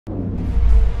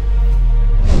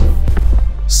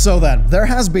So then, there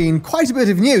has been quite a bit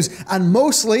of news, and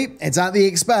mostly it's at the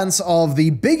expense of the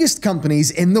biggest companies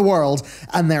in the world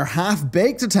and their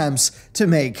half-baked attempts to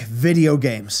make video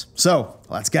games. So,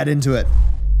 let's get into it.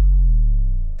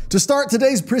 To start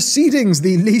today's proceedings,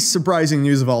 the least surprising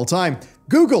news of all time.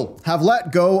 Google have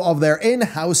let go of their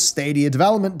in-house Stadia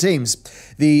development teams.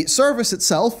 The service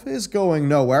itself is going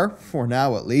nowhere, for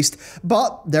now at least,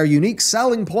 but their unique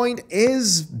selling point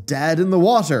is dead in the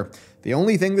water. The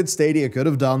only thing that Stadia could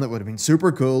have done that would have been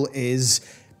super cool is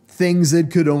things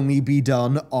that could only be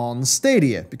done on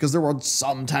Stadia, because there were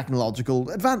some technological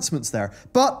advancements there.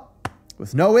 But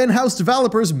with no in-house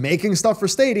developers making stuff for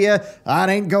Stadia, that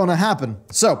ain't gonna happen.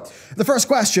 So, the first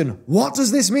question, what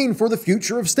does this mean for the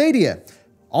future of Stadia?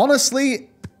 Honestly,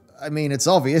 I mean, it's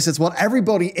obvious. It's what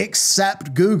everybody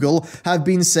except Google have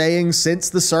been saying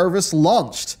since the service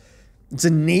launched. It's a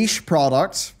niche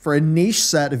product for a niche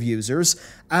set of users,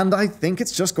 and I think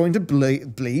it's just going to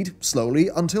bleed slowly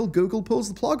until Google pulls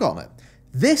the plug on it.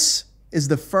 This is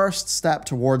the first step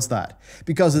towards that,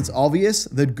 because it's obvious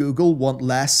that Google want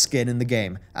less skin in the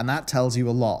game, and that tells you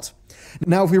a lot.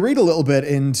 Now, if we read a little bit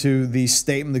into the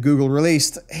statement that Google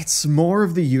released, it's more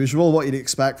of the usual, what you'd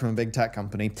expect from a big tech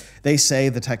company. They say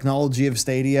the technology of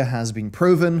Stadia has been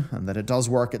proven and that it does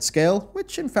work at scale,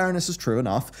 which in fairness is true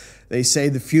enough. They say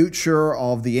the future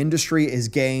of the industry is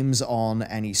games on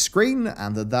any screen,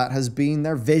 and that has been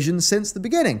their vision since the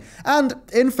beginning. And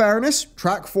in fairness,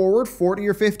 track forward 40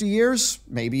 or 50 years,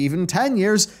 maybe even 10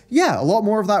 years, yeah, a lot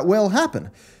more of that will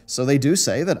happen. So they do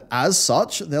say that as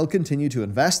such, they'll continue to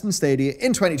invest in Stadia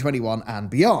in 2021 and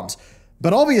beyond.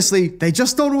 But obviously, they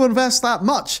just don't want to invest that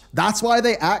much. That's why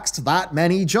they axed that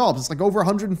many jobs. It's like over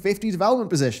 150 development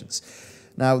positions.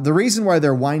 Now, the reason why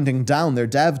they're winding down their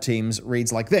dev teams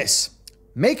reads like this.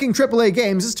 Making AAA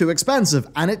games is too expensive,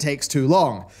 and it takes too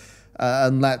long.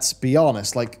 And let's be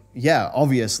honest, yeah,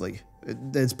 obviously.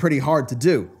 It's pretty hard to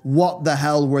do. What the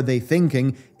hell were they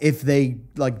thinking if they,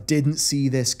 didn't see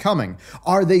this coming?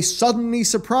 Are they suddenly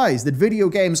surprised that video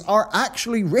games are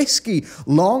actually risky,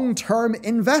 long-term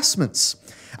investments?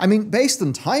 I mean, based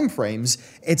on timeframes,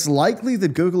 it's likely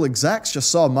that Google execs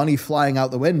just saw money flying out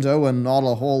the window and not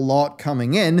a whole lot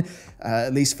coming in,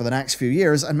 at least for the next few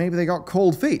years, and maybe they got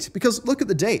cold feet. Because look at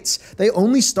the dates. They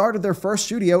only started their first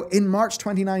studio in March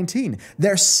 2019,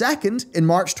 their second in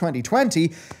March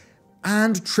 2020,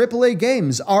 and AAA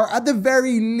games are at the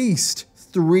very least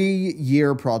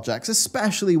 3-year projects,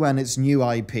 especially when it's new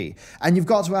IP. And you've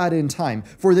got to add in time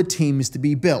for the teams to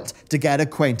be built, to get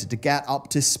acquainted, to get up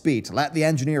to speed, to let the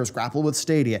engineers grapple with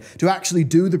Stadia, to actually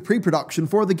do the pre-production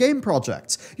for the game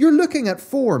projects. You're looking at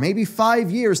 4, maybe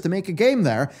 5 years to make a game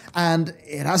there, and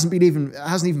it hasn't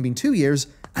even been 2 years,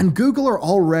 and Google are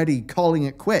already calling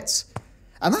it quits.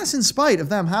 And that's in spite of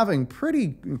them having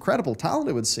pretty incredible talent,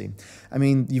 it would seem. I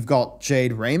mean, you've got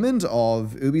Jade Raymond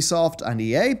of Ubisoft and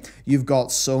EA. You've got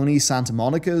Sony Santa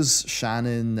Monica's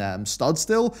Shannon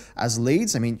Studstill as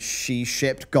leads. I mean, she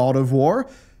shipped God of War.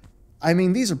 I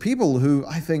mean, these are people who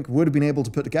I think would have been able to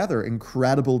put together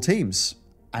incredible teams.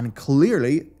 And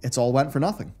clearly, it's all went for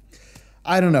nothing.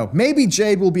 I don't know, maybe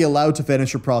Jade will be allowed to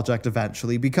finish her project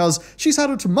eventually because she's had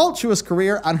a tumultuous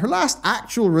career and her last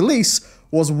actual release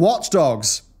was Watch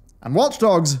Dogs. And Watch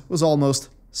Dogs was almost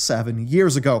 7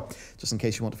 years ago, just in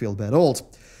case you want to feel a bit old.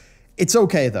 It's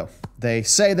okay though. They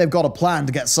say they've got a plan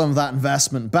to get some of that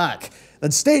investment back.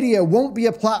 That Stadia won't be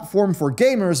a platform for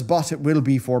gamers, but it will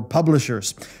be for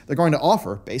publishers. They're going to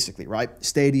offer, basically, right,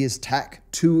 Stadia's tech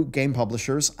to game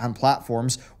publishers and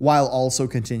platforms while also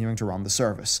continuing to run the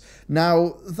service.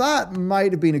 Now, that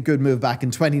might have been a good move back in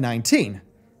 2019,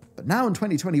 but now in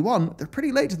 2021, they're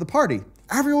pretty late to the party.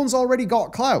 Everyone's already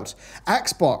got cloud.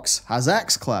 Xbox has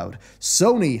xCloud.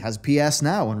 Sony has PS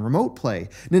Now and Remote Play.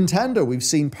 Nintendo, we've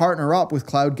seen partner up with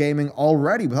cloud gaming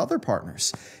already with other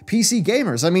partners. PC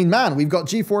gamers, I mean, man, we've got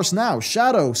GeForce Now,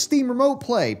 Shadow, Steam Remote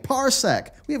Play,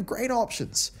 Parsec. We have great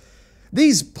options.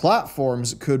 These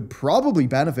platforms could probably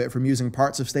benefit from using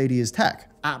parts of Stadia's tech.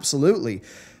 Absolutely.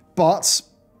 But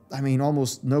I mean,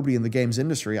 almost nobody in the games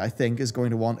industry, I think, is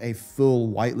going to want a full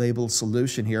white label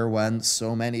solution here when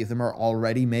so many of them are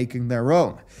already making their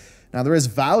own. Now, there is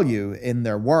value in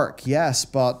their work, yes,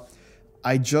 but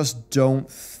I just don't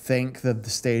think that the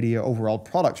Stadia overall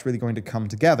product's really going to come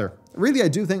together. Really, I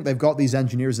do think they've got these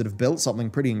engineers that have built something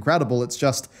pretty incredible.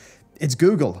 It's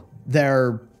Google.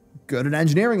 They're good at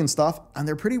engineering and stuff, and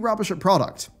they're pretty rubbish at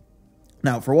product.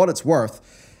 Now, for what it's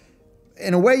worth,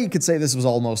 in a way, you could say this was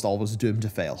almost always doomed to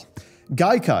fail.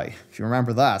 Gaikai, if you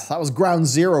remember that was ground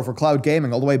zero for cloud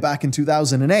gaming all the way back in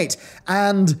 2008.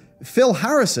 And Phil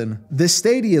Harrison, the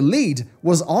Stadia lead,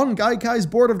 was on Gaikai's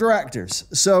board of directors.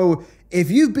 So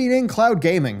if you've been in cloud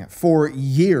gaming for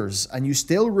years and you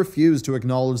still refuse to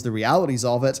acknowledge the realities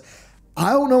of it,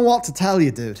 I don't know what to tell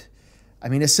you, dude. I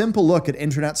mean, a simple look at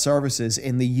internet services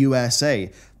in the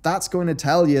USA, that's going to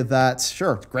tell you that,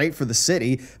 sure, it's great for the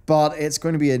city, but it's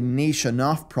going to be a niche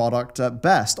enough product at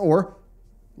best. Or,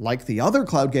 like the other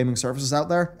cloud gaming services out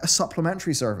there, a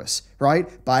supplementary service,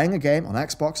 right? Buying a game on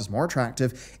Xbox is more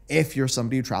attractive if you're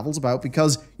somebody who travels about,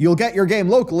 because you'll get your game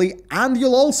locally and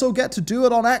you'll also get to do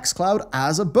it on xCloud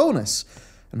as a bonus.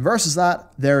 And versus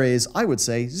that, there is, I would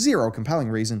say, zero compelling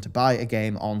reason to buy a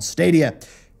game on Stadia.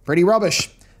 Pretty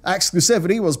rubbish.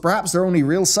 Exclusivity was perhaps their only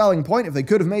real selling point if they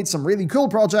could have made some really cool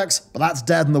projects, but that's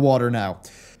dead in the water now.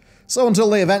 So until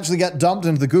they eventually get dumped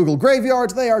into the Google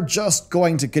graveyard, they are just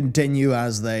going to continue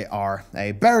as they are.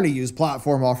 A barely used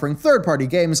platform offering third-party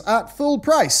games at full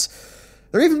price.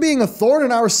 They're even being a thorn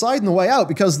in our side on the way out,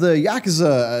 because the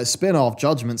Yakuza spin-off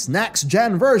Judgment's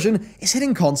next-gen version is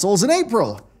hitting consoles in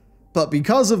April. But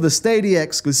because of the Stadia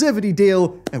exclusivity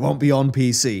deal, it won't be on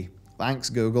PC. Thanks,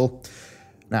 Google.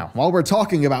 Now, while we're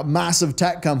talking about massive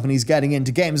tech companies getting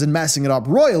into games and messing it up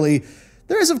royally,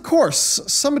 there is, of course,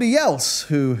 somebody else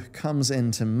who comes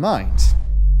into mind.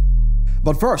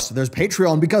 But first, there's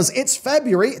Patreon, because it's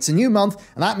February, it's a new month,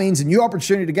 and that means a new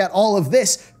opportunity to get all of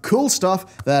this cool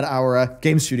stuff that our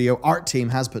game studio art team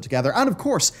has put together. And of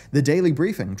course, the daily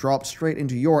briefing drops straight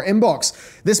into your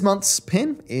inbox. This month's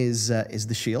pin is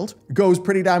the shield. It goes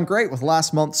pretty damn great with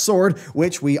last month's sword,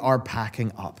 which we are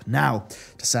packing up now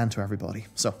to send to everybody.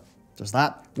 So there's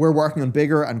that. We're working on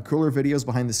bigger and cooler videos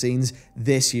behind the scenes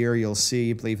this year. You'll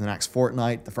see, I believe, the next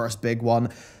fortnight, the first big one.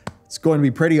 It's going to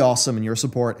be pretty awesome, and your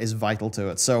support is vital to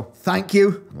it. So thank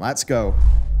you, and let's go.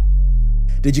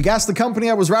 Did you guess the company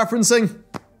I was referencing?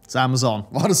 It's Amazon.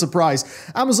 What a surprise.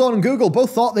 Amazon and Google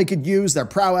both thought they could use their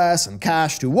prowess and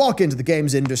cash to walk into the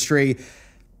games industry,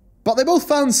 but they both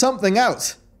found something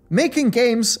out. Making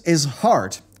games is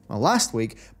hard. Well, last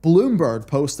week, Bloomberg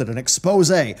posted an expose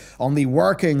on the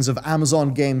workings of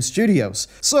Amazon Game Studios.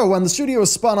 So when the studio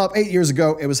was spun up 8 years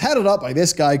ago, it was headed up by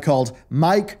this guy called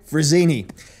Mike Frazzini.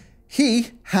 He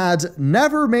had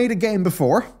never made a game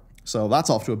before, so that's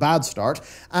off to a bad start,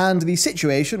 and the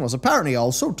situation was apparently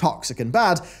all so toxic and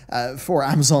bad for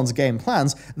Amazon's game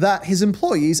plans that his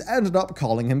employees ended up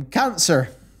calling him cancer.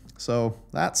 So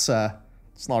that's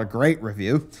not a great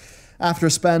review. After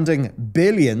spending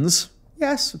billions,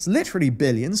 yes, it's literally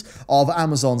billions, of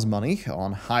Amazon's money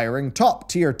on hiring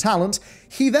top-tier talent,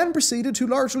 he then proceeded to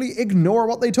largely ignore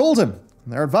what they told him.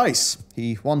 Their advice.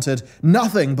 He wanted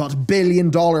nothing but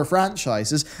billion-dollar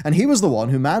franchises, and he was the one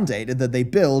who mandated that they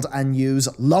build and use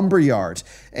Lumberyard,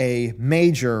 a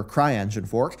major CryEngine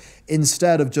fork,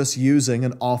 instead of just using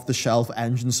an off-the-shelf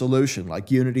engine solution like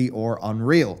Unity or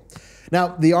Unreal. Now,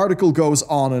 the article goes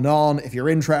on and on. If you're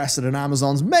interested in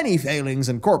Amazon's many failings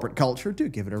in corporate culture, do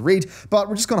give it a read, but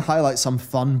we're just going to highlight some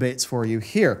fun bits for you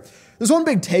here. There's one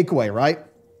big takeaway, right?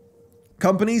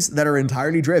 Companies that are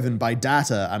entirely driven by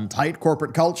data and tight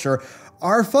corporate culture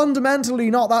are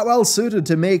fundamentally not that well suited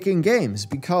to making games,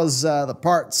 because the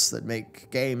parts that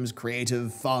make games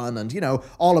creative, fun, and,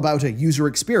 all about a user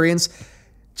experience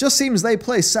just seems they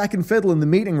play second fiddle in the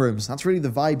meeting rooms. That's really the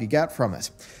vibe you get from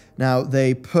it. Now,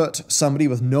 they put somebody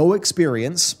with no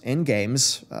experience in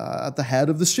games at the head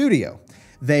of the studio.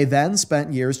 They then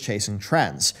spent years chasing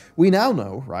trends. We now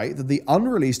know, right, that the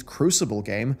unreleased Crucible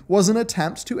game was an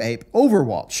attempt to ape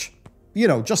Overwatch.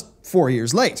 Just 4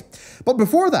 years late. But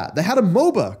before that, they had a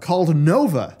MOBA called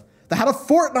Nova. They had a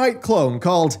Fortnite clone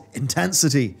called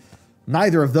Intensity.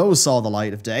 Neither of those saw the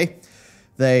light of day.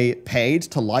 They paid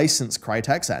to license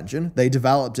Crytek's engine, they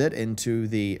developed it into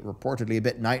the reportedly a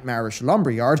bit nightmarish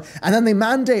Lumberyard, and then they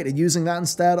mandated using that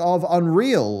instead of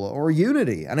Unreal or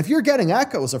Unity. And if you're getting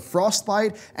echoes of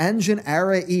Frostbite,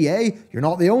 engine-era EA, you're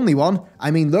not the only one. I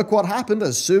mean, look what happened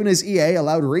as soon as EA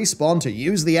allowed Respawn to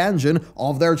use the engine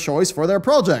of their choice for their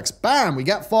projects. Bam! We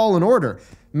get Fallen Order.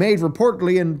 Made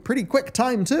reportedly in pretty quick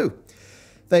time, too.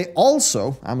 They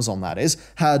also, Amazon that is,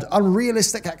 had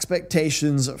unrealistic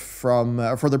expectations for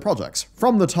their projects,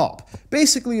 from the top,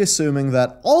 basically assuming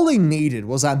that all they needed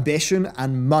was ambition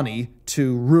and money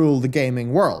to rule the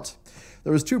gaming world.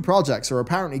 There was 2 projects that were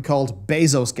apparently called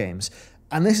Bezos games,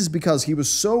 and this is because he was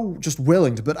so just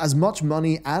willing to put as much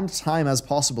money and time as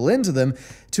possible into them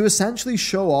to essentially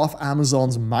show off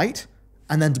Amazon's might,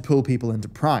 and then to pull people into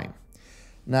Prime.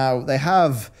 Now, they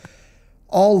have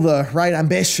all the right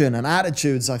ambition and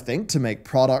attitudes, I think, to make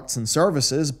products and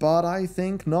services, but I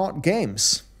think not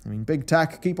games. I mean, big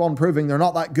tech keep on proving they're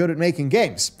not that good at making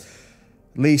games.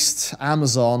 At least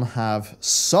Amazon have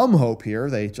some hope here.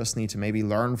 They just need to maybe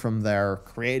learn from their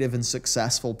creative and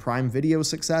successful Prime Video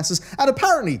successes, and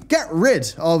apparently get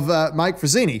rid of Mike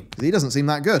Frazzini, because he doesn't seem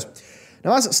that good.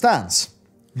 Now, as it stands,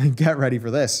 get ready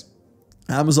for this.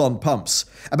 Amazon pumps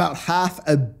about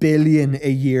 $500 million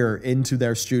a year into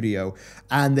their studio,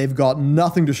 and they've got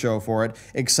nothing to show for it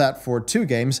except for 2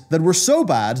 games that were so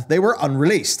bad they were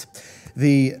unreleased.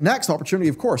 The next opportunity,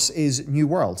 of course, is New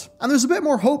World, and there's a bit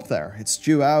more hope there. It's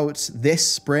due out this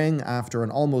spring after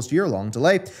an almost year-long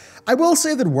delay. I will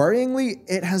say that worryingly,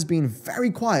 it has been very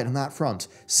quiet on that front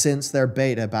since their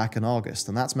beta back in August,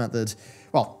 and that's meant that,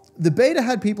 well, the beta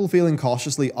had people feeling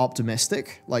cautiously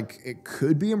optimistic, like it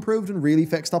could be improved and really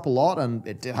fixed up a lot, and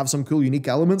it did have some cool, unique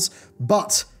elements,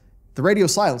 but the radio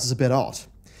silence is a bit odd.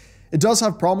 It does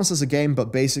have promise as a game,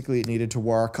 but basically it needed to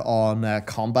work on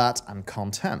combat and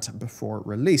content before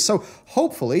release. So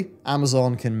hopefully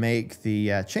Amazon can make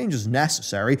the changes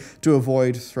necessary to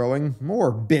avoid throwing more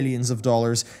billions of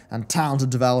dollars and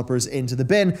talented developers into the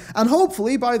bin. And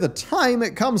hopefully by the time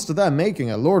it comes to them making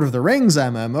a Lord of the Rings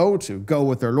MMO to go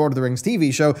with their Lord of the Rings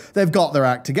TV show, they've got their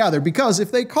act together. Because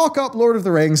if they cock up Lord of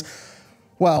the Rings,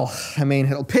 well, I mean,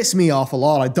 it'll piss me off a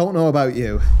lot. I don't know about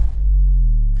you.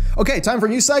 Okay, time for a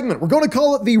new segment. We're going to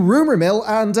call it the Rumour Mill,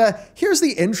 and here's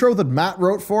the intro that Matt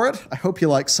wrote for it. I hope you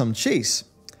like some cheese.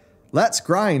 Let's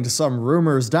grind some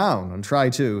rumors down and try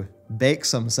to bake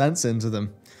some sense into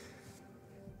them.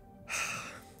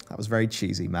 That was very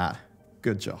cheesy, Matt.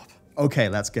 Good job. Okay,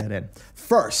 let's get in.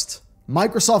 First,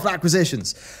 Microsoft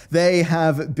acquisitions. They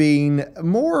have been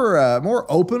more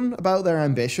open about their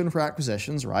ambition for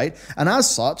acquisitions, right? And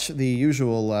as such, the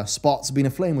usual spots have been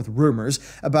aflame with rumors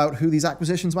about who these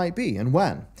acquisitions might be and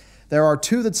when. There are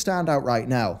 2 that stand out right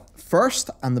now. First,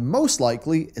 and the most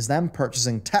likely, is them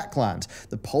purchasing Techland,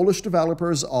 the Polish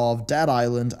developers of Dead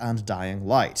Island and Dying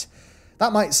Light.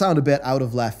 That might sound a bit out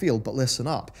of left field, but listen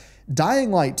up.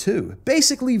 Dying Light 2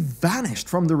 basically vanished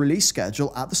from the release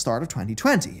schedule at the start of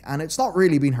 2020, and it's not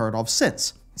really been heard of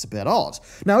since. It's a bit odd.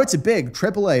 Now, it's a big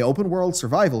AAA open-world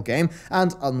survival game,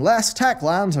 and unless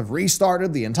Techland have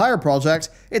restarted the entire project,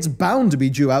 it's bound to be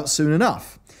due out soon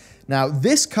enough. Now,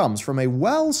 this comes from a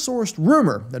well-sourced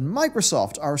rumor that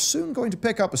Microsoft are soon going to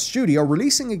pick up a studio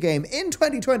releasing a game in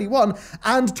 2021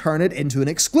 and turn it into an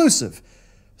exclusive.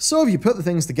 So if you put the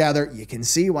things together, you can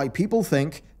see why people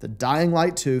think that Dying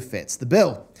Light 2 fits the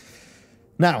bill.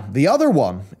 Now, the other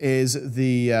one is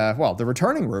the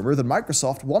returning rumor that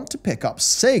Microsoft want to pick up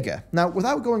Sega. Now,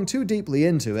 without going too deeply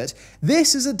into it,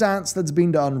 this is a dance that's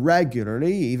been done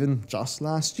regularly, even just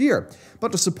last year.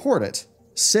 But to support it,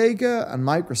 Sega and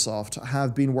Microsoft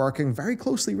have been working very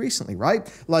closely recently, right?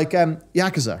 Like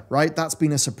Yakuza, right? That's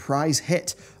been a surprise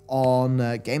hit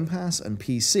on Game Pass and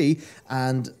PC,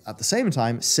 and at the same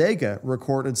time, Sega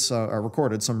recorded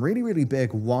some really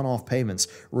big one-off payments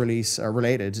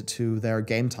related to their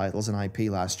game titles and IP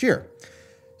last year.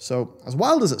 So, as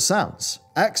wild as it sounds,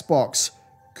 Xbox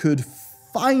could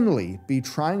finally be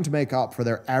trying to make up for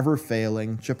their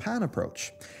ever-failing Japan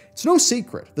approach. It's no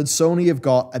secret that Sony have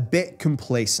got a bit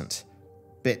complacent,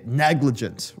 bit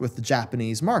negligent with the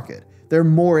Japanese market. They're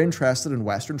more interested in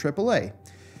Western AAA.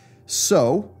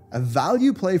 So, a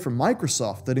value play from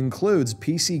Microsoft that includes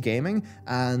PC gaming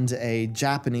and a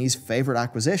Japanese favorite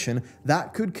acquisition,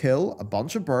 that could kill a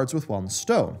bunch of birds with one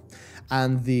stone.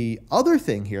 And the other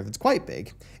thing here that's quite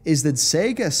big is that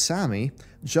Sega Sammy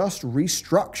just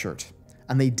restructured.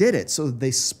 And they did it so that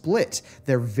they split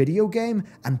their video game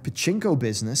and pachinko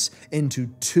business into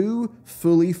 2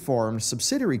 fully formed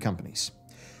subsidiary companies.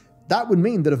 That would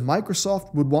mean that if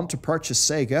Microsoft would want to purchase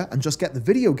Sega and just get the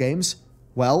video games,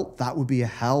 well, that would be a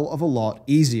hell of a lot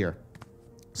easier.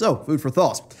 So, food for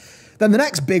thought. Then the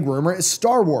next big rumor is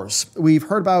Star Wars. We've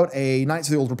heard about a Knights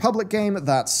of the Old Republic game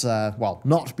that's,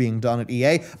 not being done at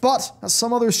EA, but at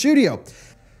some other studio.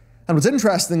 And what's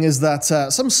interesting is that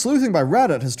some sleuthing by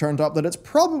Reddit has turned up that it's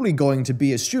probably going to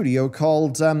be a studio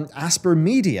called Asper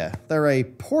Media. They're a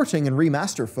porting and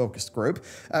remaster-focused group,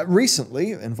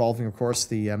 recently involving, of course,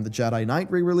 the Jedi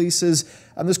Knight re-releases,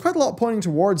 and there's quite a lot pointing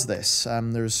towards this.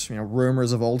 There's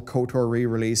rumors of old KOTOR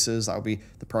re-releases. That would be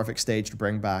the perfect stage to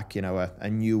bring back a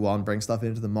new one, bring stuff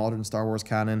into the modern Star Wars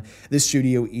canon. This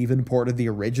studio even ported the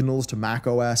originals to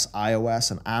macOS,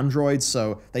 iOS, and Android,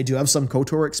 so they do have some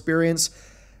KOTOR experience.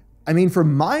 I mean,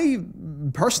 from my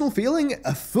personal feeling,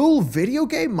 a full video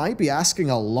game might be asking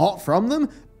a lot from them,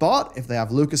 but if they have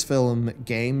Lucasfilm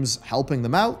Games helping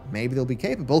them out, maybe they'll be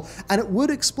capable, and it would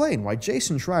explain why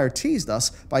Jason Schreier teased us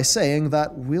by saying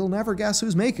that we'll never guess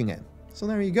who's making it. So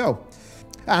there you go.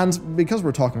 And because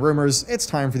we're talking rumors, it's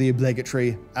time for the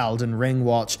obligatory Elden Ring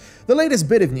watch. The latest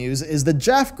bit of news is that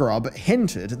Jeff Grubb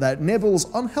hinted that Nibble's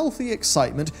unhealthy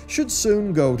excitement should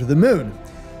soon go to the moon.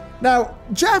 Now,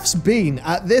 Jeff's been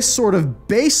at this sort of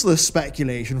baseless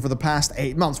speculation for the past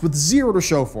 8 months with zero to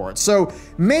show for it, so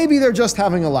maybe they're just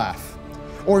having a laugh.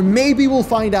 Or maybe we'll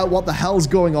find out what the hell's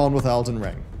going on with Elden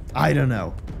Ring. I don't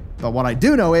know. But what I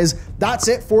do know is that's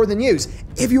it for the news.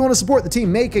 If you want to support the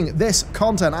team making this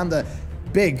content and the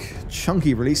big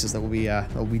chunky releases that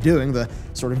we'll be doing, the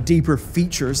sort of deeper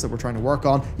features that we're trying to work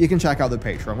on, you can check out the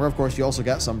Patreon, where of course you also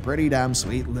get some pretty damn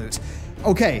sweet loot.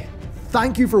 Okay,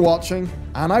 thank you for watching,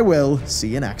 and I will see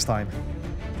you next time.